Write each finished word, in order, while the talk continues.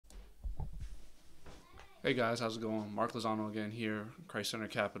Hey guys, how's it going? Marc Lozano again here, Christ Center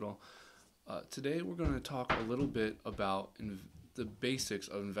Capital. Today we're going to talk a little bit about the basics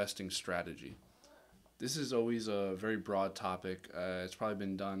of investing strategy. This is always a very broad topic. It's probably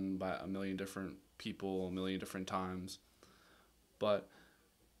been done by a million different people, a million different times. But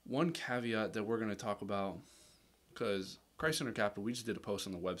one caveat that we're going to talk about, because Christ Center Capital, we just did a post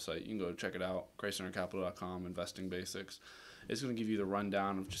on the website. You can go check it out, christcentercapital.com, Investing Basics. It's going to give you the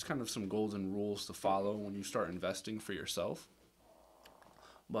rundown of just kind of some golden rules to follow when you start investing for yourself.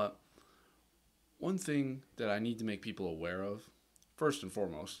 But one thing that I need to make people aware of, first and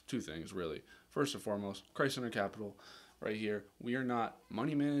foremost, two things really. First and foremost, Christ Center Capital, right here, we are not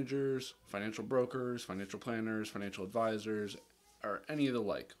money managers, financial brokers, financial planners, financial advisors, or any of the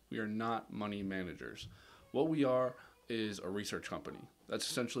like. We are not money managers. What we are is a research company. That's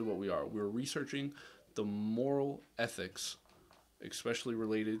essentially what we are. We're researching the moral ethics, especially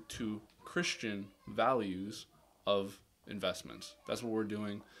related to Christian values of investments. That's what we're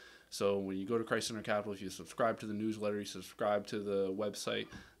doing. So when you go to Christ Center Capital, if you subscribe to the newsletter, you subscribe to the website,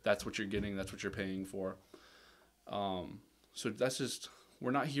 that's what you're getting, that's what you're paying for. So that's just, we're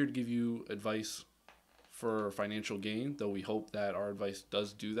not here to give you advice for financial gain, though we hope that our advice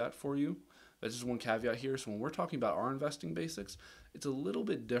does do that for you. That's just one caveat here. So when we're talking about our investing basics, it's a little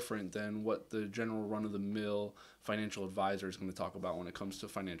bit different than what the general run-of-the-mill financial advisor is going to talk about when it comes to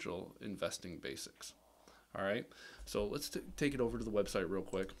financial investing basics. All right, so let's take it over to the website real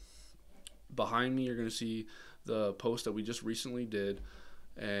quick. Behind me, you're going to see the post that we just recently did.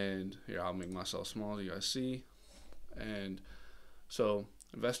 And here, I'll make myself small so you guys see. And so,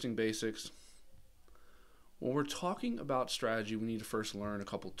 investing basics. When we're talking about strategy, we need to first learn a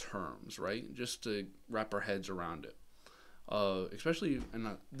couple terms, right? Just to wrap our heads around it. Especially, and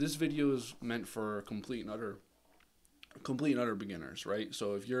this video is meant for complete and utter beginners, right?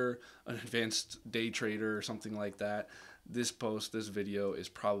 So if you're an advanced day trader or something like that, this video is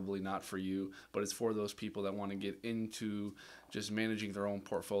probably not for you, but it's for those people that want to get into just managing their own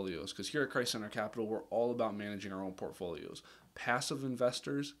portfolios. Because here at Christ Center Capital, we're all about managing our own portfolios. Passive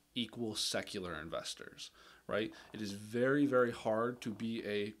investors equal secular investors, right? It is very, very hard to be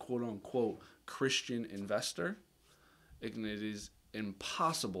a quote-unquote Christian investor, and it is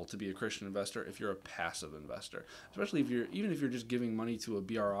impossible to be a Christian investor if you're a passive investor, especially even if you're just giving money to a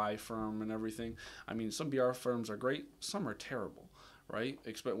BRI firm and everything. I mean, some BR firms are great, some are terrible, right?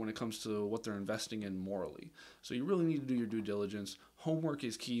 Expect when it comes to what they're investing in morally. So you really need to do your due diligence. Homework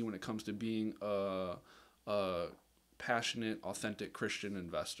is key when it comes to being a passionate, authentic Christian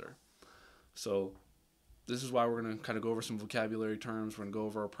investor. So this is why we're going to kind of go over some vocabulary terms. We're going to go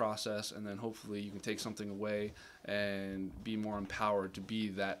over our process, and then hopefully you can take something away and be more empowered to be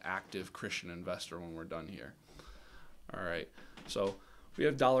that active Christian investor when we're done here. All right, so we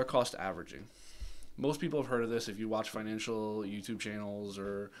have dollar cost averaging. Most people have heard of this. If you watch financial YouTube channels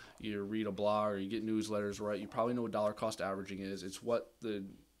or you read a blog or you get newsletters, right, you probably know what dollar cost averaging is. It's what the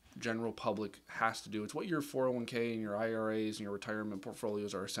general public has to do. It's what your 401k and your IRAs and your retirement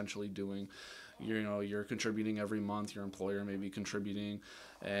portfolios are essentially doing. You're contributing every month. Your employer may be contributing,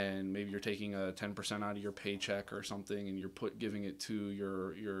 and maybe you're taking a 10% out of your paycheck or something, and you're giving it to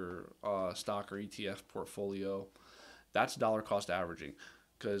your stock or ETF portfolio. That's dollar cost averaging,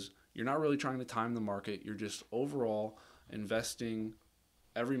 because you're not really trying to time the market. You're just overall investing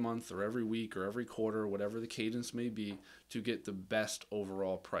every month or every week or every quarter, whatever the cadence may be, to get the best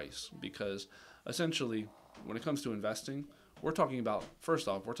overall price. Because essentially, when it comes to investing, we're talking about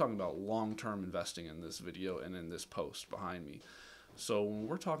long-term investing in this video and in this post behind me. So when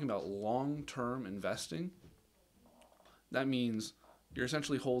we're talking about long-term investing, that means you're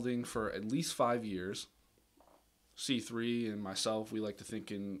essentially holding for at least 5 years. C3 and myself, we like to think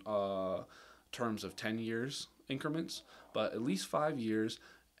in terms of 10 years increments, but at least 5 years,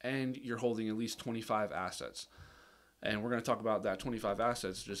 and you're holding at least 25 assets. And we're going to talk about that 25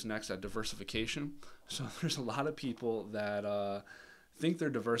 assets just next, at diversification. So there's a lot of people that think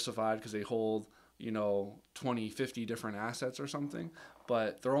they're diversified because they hold 20, 50 different assets or something,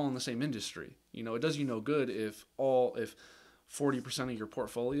 but they're all in the same industry. It does you no good if 40% of your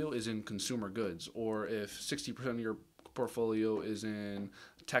portfolio is in consumer goods, or if 60% of your portfolio is in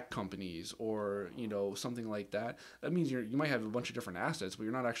tech companies, or something like that. That means you might have a bunch of different assets, but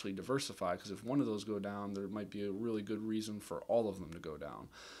you're not actually diversified, because if one of those go down, there might be a really good reason for all of them to go down.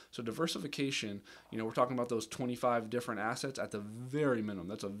 So diversification, we're talking about those 25 different assets at the very minimum.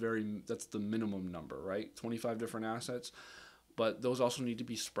 That's the minimum number, right? 25 different assets. But those also need to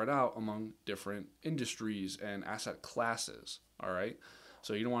be spread out among different industries and asset classes, all right?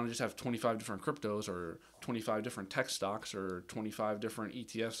 So you don't want to just have 25 different cryptos or 25 different tech stocks or 25 different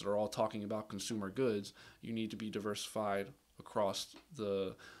ETFs that are all talking about consumer goods. You need to be diversified across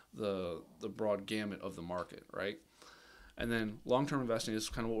the broad gamut of the market, right? And then long-term investing is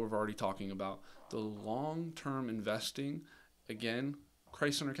kind of what we're already talking about. The long-term investing, again,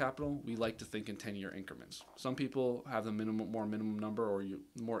 Christ Center Capital, we like to think in 10-year increments. Some people have the minimum number, or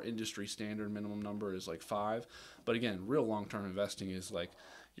more industry standard minimum number is like 5. But again, real long-term investing is like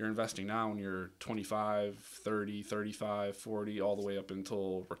you're investing now when you're 25, 30, 35, 40, all the way up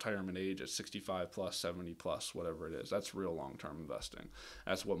until retirement age at 65 plus, 70 plus, whatever it is. That's real long-term investing.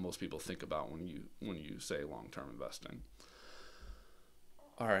 That's what most people think about when you say long-term investing.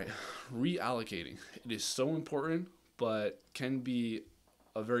 All right, reallocating. It is so important, but can be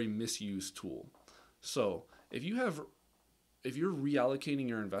a very misused tool. So if you're reallocating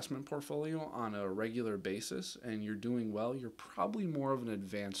your investment portfolio on a regular basis and you're doing well, you're probably more of an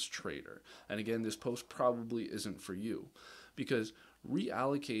advanced trader. And again, this post probably isn't for you, because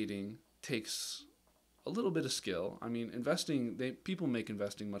reallocating takes a little bit of skill. I mean, people make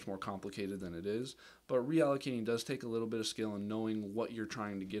investing much more complicated than it is, but reallocating does take a little bit of skill in knowing what you're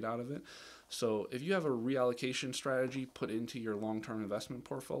trying to get out of it. So if you have a reallocation strategy put into your long-term investment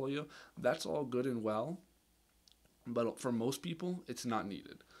portfolio, that's all good and well, but for most people, it's not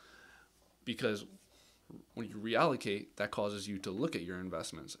needed, because when you reallocate, that causes you to look at your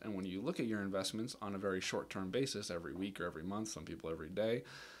investments. And when you look at your investments on a very short-term basis, every week or every month, some people every day,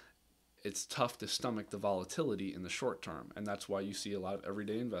 it's tough to stomach the volatility in the short term. And that's why you see a lot of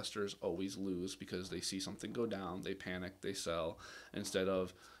everyday investors always lose, because they see something go down, they panic, they sell, instead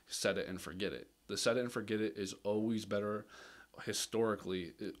of set it and forget it. The set it and forget it is always better.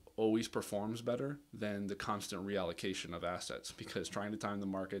 Historically, it always performs better than the constant reallocation of assets, because trying to time the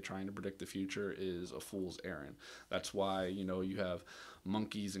market, trying to predict the future is a fool's errand. That's why, you have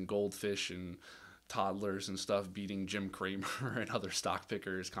monkeys and goldfish and toddlers and stuff beating Jim Cramer and other stock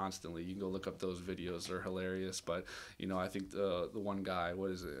pickers constantly. You can go look up those videos; they're hilarious. But I think the one guy,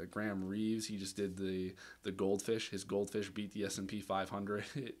 what is it, Graham Reeves? He just did the goldfish. His goldfish beat the S&P 500.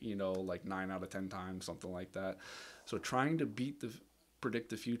 Like 9 out of 10 times, something like that. So trying to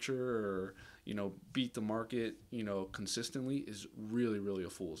predict the future, or beat the market, consistently is really, really a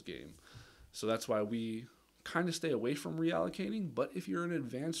fool's game. So that's why we kind of stay away from reallocating. But if you're an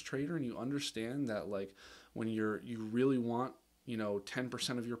advanced trader and you understand that, like, when you really want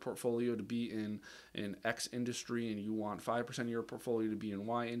 10% of your portfolio to be in X industry, and you want 5% of your portfolio to be in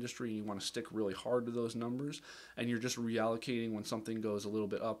Y industry, and you want to stick really hard to those numbers, and you're just reallocating when something goes a little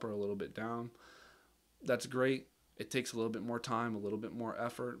bit up or a little bit down, that's great. It takes a little bit more time, a little bit more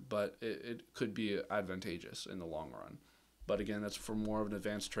effort, but it could be advantageous in the long run. But again, that's for more of an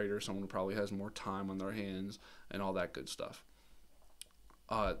advanced trader, someone who probably has more time on their hands and all that good stuff.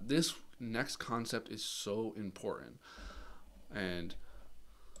 This next concept is so important. And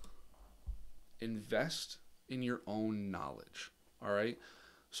invest in your own knowledge, all right?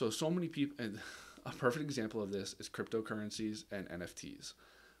 So many people, and a perfect example of this is cryptocurrencies and NFTs.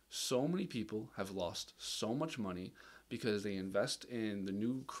 So many people have lost so much money because they invest in the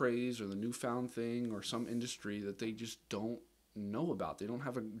new craze or the newfound thing or some industry that they just don't know about. They don't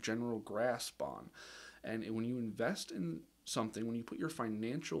have a general grasp on. And when you invest in something, when you put your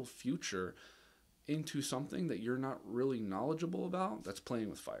financial future into something that you're not really knowledgeable about, that's playing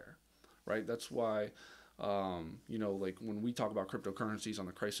with fire, right? That's why, like when we talk about cryptocurrencies on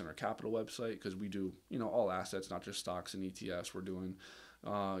the Christ Center Capital website, because we do, all assets, not just stocks and ETFs. We're doing,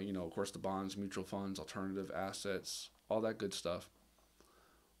 of course, the bonds, mutual funds, alternative assets, all that good stuff.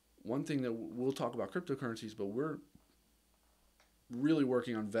 One thing that we'll talk about cryptocurrencies, but we're really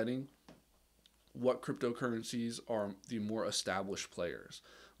working on vetting what cryptocurrencies are the more established players.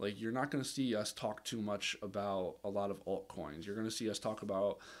 Like, you're not going to see us talk too much about a lot of altcoins. You're going to see us talk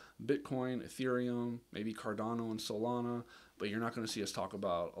about Bitcoin, Ethereum, maybe Cardano and Solana, but you're not going to see us talk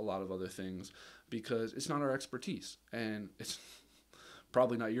about a lot of other things, because it's not our expertise, and it's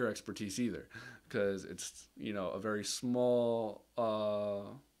probably not your expertise either, because it's, a very small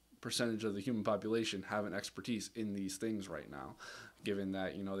percentage of the human population have an expertise in these things right now, given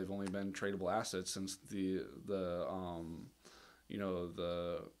that, they've only been tradable assets since the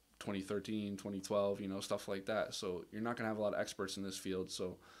 2013, 2012, stuff like that. So you're not going to have a lot of experts in this field.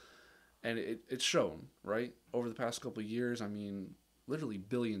 So, and it's shown, right? Over the past couple of years, I mean, literally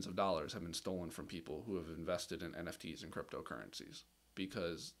billions of dollars have been stolen from people who have invested in NFTs and cryptocurrencies,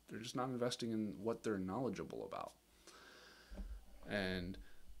 because they're just not investing in what they're knowledgeable about. And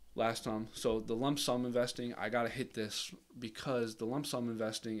last time, so the lump sum investing, I got to hit this, because the lump sum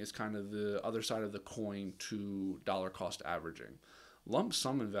investing is kind of the other side of the coin to dollar cost averaging. Lump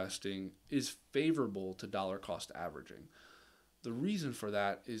sum investing is favorable to dollar cost averaging. The reason for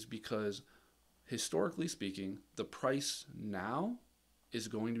that is because, historically speaking, the price now is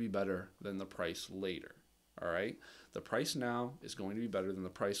going to be better than the price later. All right? The price now is going to be better than the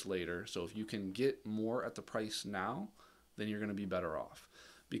price later. So if you can get more at the price now, then you're going to be better off.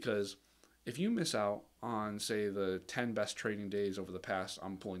 Because if you miss out on, say, the 10 best trading days over the past,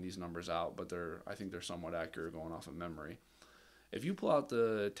 I'm pulling these numbers out, but I think they're somewhat accurate going off of memory. If you pull out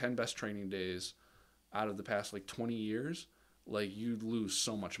the 10 best trading days out of the past like 20 years, like you'd lose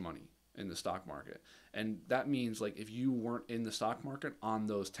so much money in the stock market. And that means like if you weren't in the stock market on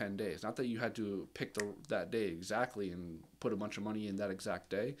those 10 days, not that you had to pick that day exactly and put a bunch of money in that exact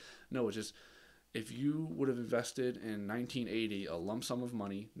day. No, it's just if you would have invested in 1980 a lump sum of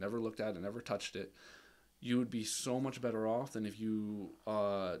money, never looked at it, never touched it, you would be so much better off than if you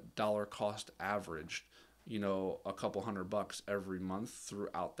dollar cost averaged, a couple $100 every month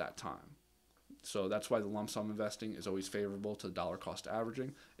throughout that time. So that's why the lump sum investing is always favorable to dollar cost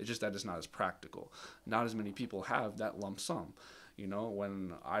averaging. It's just that it's not as practical. Not as many people have that lump sum.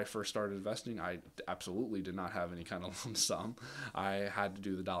 When I first started investing, I absolutely did not have any kind of lump sum. I had to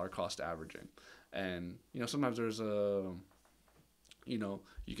do the dollar cost averaging. And, sometimes there's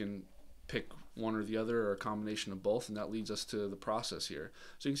you can pick one or the other or a combination of both, and that leads us to the process here.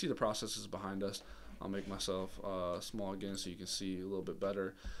 So you can see the process is behind us. I'll make myself small again so you can see a little bit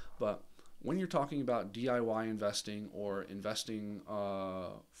better. But when you're talking about DIY investing or investing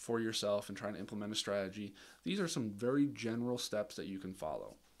for yourself and trying to implement a strategy, these are some very general steps that you can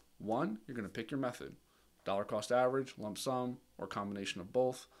follow. One, you're going to pick your method. Dollar cost average, lump sum, or combination of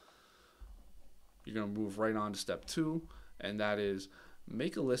both. You're going to move right on to step 2, and that is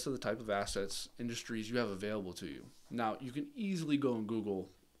make a list of the type of assets, industries you have available to you. Now, you can easily go and Google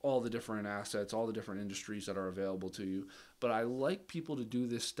all the different assets, all the different industries that are available to you. But I like people to do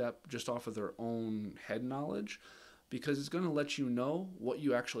this step just off of their own head knowledge, because it's going to let you know what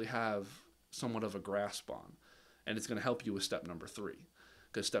you actually have somewhat of a grasp on. And it's going to help you with step number 3.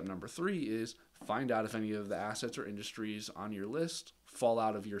 Because step number 3 is find out if any of the assets or industries on your list fall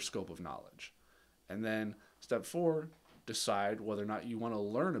out of your scope of knowledge. And then step 4, decide whether or not you want to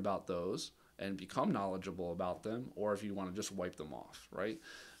learn about those and become knowledgeable about them, or if you want to just wipe them off, right?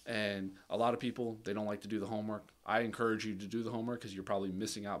 And a lot of people, they don't like to do the homework. I encourage you to do the homework because you're probably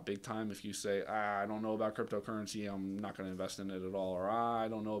missing out big time if you say, I don't know about cryptocurrency, I'm not going to invest in it at all, or I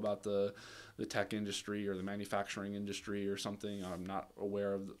don't know about the tech industry or the manufacturing industry or something, I'm not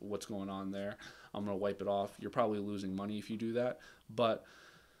aware of what's going on there, I'm going to wipe it off. You're probably losing money if you do that. But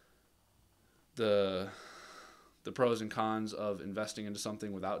the pros and cons of investing into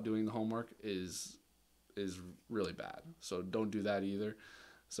something without doing the homework is really bad. So don't do that either.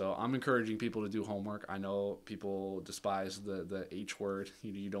 So I'm encouraging people to do homework. I know people despise the H word.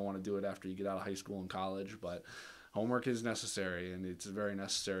 You don't want to do it after you get out of high school and college, but homework is necessary, and it's very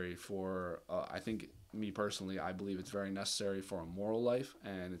necessary for, I think, me personally, I believe it's very necessary for a moral life,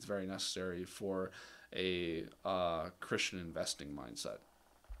 and it's very necessary for a Christian investing mindset.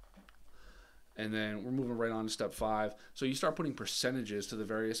 And then we're moving right on to step 5. So you start putting percentages to the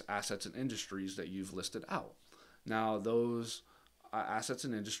various assets and industries that you've listed out. Now, those assets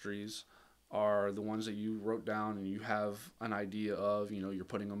and industries are the ones that you wrote down and you have an idea of, you're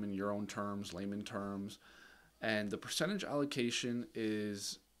putting them in your own terms, layman terms. And the percentage allocation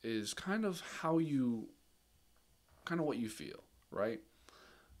is kind of what you feel, right?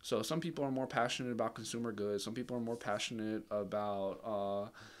 So some people are more passionate about consumer goods. Some people are more passionate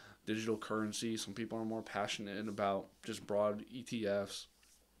about digital currency. Some people are more passionate about just broad ETFs.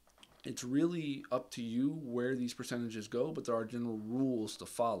 It's really up to you where these percentages go, but there are general rules to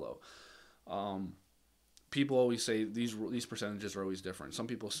follow. People always say these percentages are always different. Some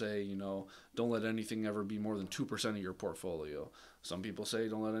people say, don't let anything ever be more than 2% of your portfolio. Some people say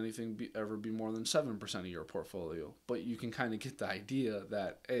don't let anything ever be more than 7% of your portfolio. But you can kind of get the idea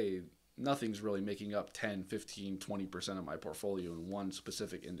that, nothing's really making up 10, 15, 20% of my portfolio in one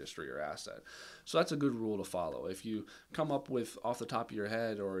specific industry or asset. So that's a good rule to follow. If you come up with off the top of your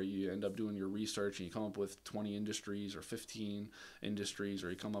head, or you end up doing your research and you come up with 20 industries or 15 industries, or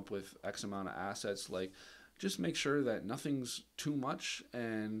you come up with X amount of assets, just make sure that nothing's too much,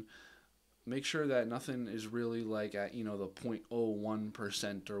 and make sure that nothing is really at, the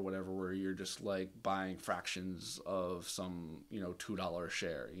 0.01% or whatever, where you're just buying fractions of some, $2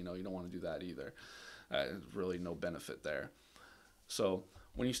 share. You don't want to do that either. There's really no benefit there. So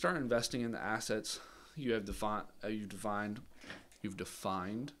when you start investing in the assets, you've defined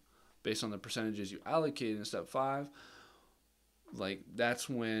based on the percentages you allocate in step 5, that's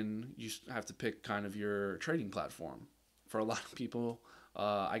when you have to pick kind of your trading platform. for a lot of people,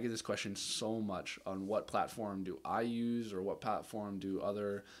 I get this question so much on what platform do I use or what platform do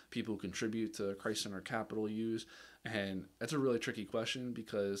other people who contribute to Christ Center Capital use? And that's a really tricky question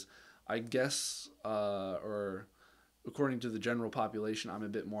because I guess, or according to the general population, I'm a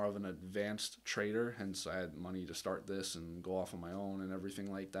bit more of an advanced trader. Hence, I had money to start this and go off on my own and everything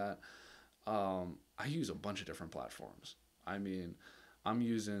like that. I use a bunch of different platforms. I mean, I'm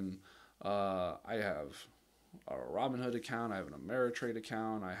using, I have a Robinhood account, I have an Ameritrade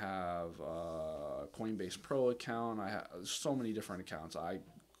account, I have a Coinbase Pro account, I have so many different accounts. I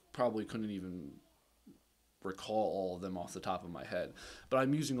probably couldn't even recall all of them off the top of my head, but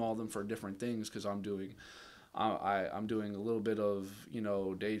I'm using all of them for different things because I'm doing I'm doing a little bit of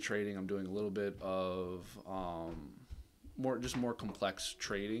day trading. I'm doing a little bit of more complex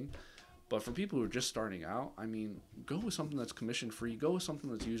trading. But for people who are just starting out, I mean, go with something that's commission free. Go with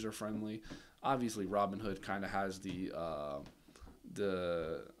something that's user friendly. Obviously, Robinhood kind of has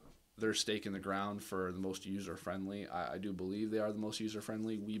their stake in the ground for the most user friendly. I do believe they are the most user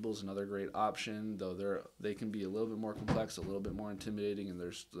friendly. Weeble's another great option, though they can be a little bit more complex, a little bit more intimidating in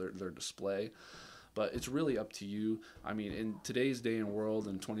their display. But it's really up to you. I mean, in today's day and world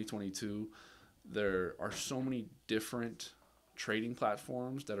in 2022, there are so many different trading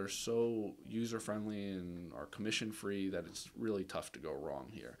platforms that are so user-friendly and are commission-free that it's really tough to go wrong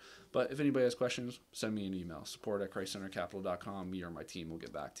here. But if anybody has questions, send me an email, support@christcentercapital.com. Me or my team will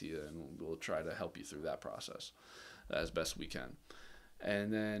get back to you, and we'll try to help you through that process as best we can.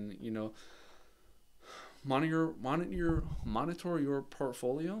 And then, monitor your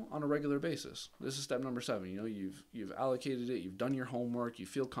portfolio on a regular basis. This is step number 7. You've allocated it, you've done your homework, you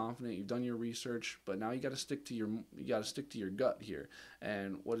feel confident, you've done your research, but now you got to stick to your gut here.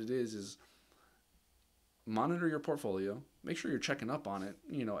 And what it is monitor your portfolio. Make sure you're checking up on it,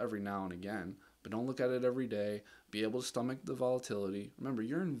 every now and again, but don't look at it every day. Be able to stomach the volatility. Remember,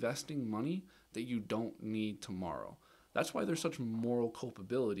 you're investing money that you don't need tomorrow. That's why there's such moral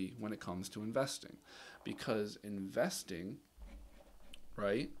culpability when it comes to investing. Because investing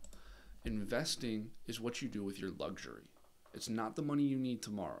is what you do with your luxury. It's not the money you need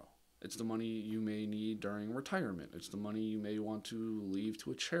tomorrow. It's the money you may need during retirement. It's the money you may want to leave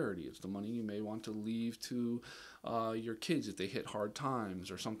to a charity. It's the money you may want to leave to your kids if they hit hard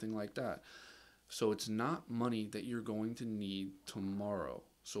times or something like that. So it's not money that you're going to need tomorrow.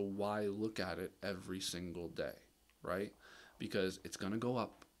 So why look at it every single day, right? Because it's going to go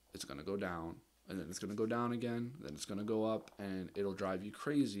up, it's going to go down, and then it's going to go down again, then it's going to go up, and it'll drive you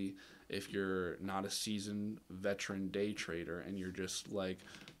crazy if you're not a seasoned veteran day trader and you're just like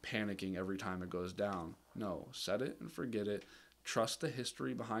panicking every time it goes down. No, set it and forget it. Trust the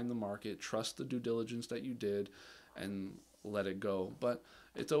history behind the market, trust the due diligence that you did, and let it go. But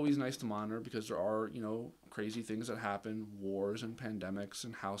it's always nice to monitor because there are, crazy things that happen, wars and pandemics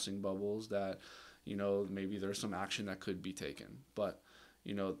and housing bubbles that, maybe there's some action that could be taken. But,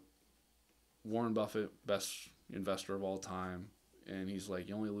 Warren Buffett, best investor of all time, and he's like,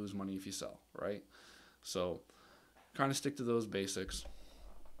 you only lose money if you sell, right? So kind of stick to those basics.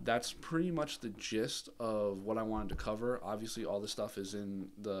 That's pretty much the gist of what I wanted to cover. Obviously, all this stuff is in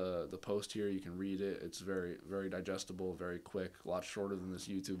the post here. You can read it. It's very, very digestible, very quick, a lot shorter than this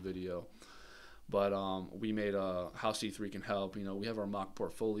YouTube video. But we made how C3 can help. We have our mock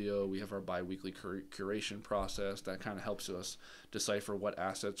portfolio. We have our bi-weekly curation process that kind of helps us decipher what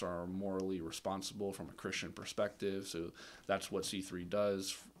assets are morally responsible from a Christian perspective. So that's what C3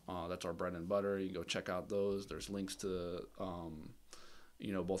 does. That's our bread and butter. You can go check out those. There's links to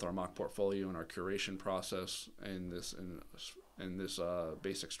both our mock portfolio and our curation process in this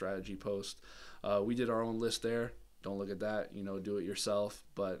basic strategy post. We did our own list there. Don't look at that, do it yourself.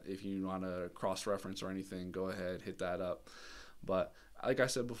 But if you want to cross-reference or anything, go ahead, hit that up. But like I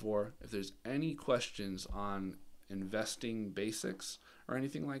said before, if there's any questions on investing basics or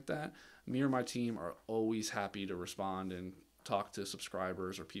anything like that, me or my team are always happy to respond and talk to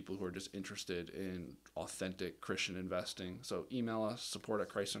subscribers or people who are just interested in authentic Christian investing. So email us,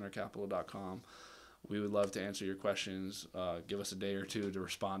 support@christcentercapital.com. We would love to answer your questions. Give us a day or two to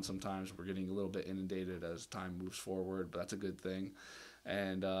respond sometimes. We're getting a little bit inundated as time moves forward, but that's a good thing.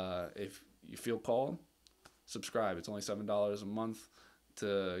 And if you feel called, subscribe. It's only $7 a month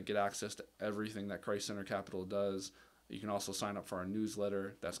to get access to everything that Christ Center Capital does. You can also sign up for our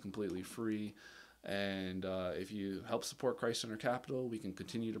newsletter. That's completely free. And if you help support Christ Center Capital, we can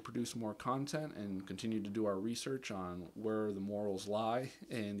continue to produce more content and continue to do our research on where the morals lie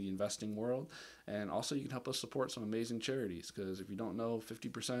in the investing world. And also you can help us support some amazing charities, because if you don't know,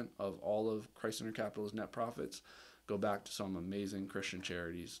 50% of all of Christ Center Capital's net profits go back to some amazing Christian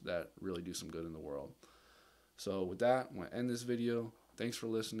charities that really do some good in the world. So with that, I'm going to end this video. Thanks for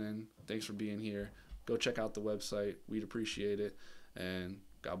listening. Thanks for being here. Go check out the website. We'd appreciate it. And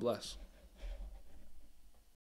God bless.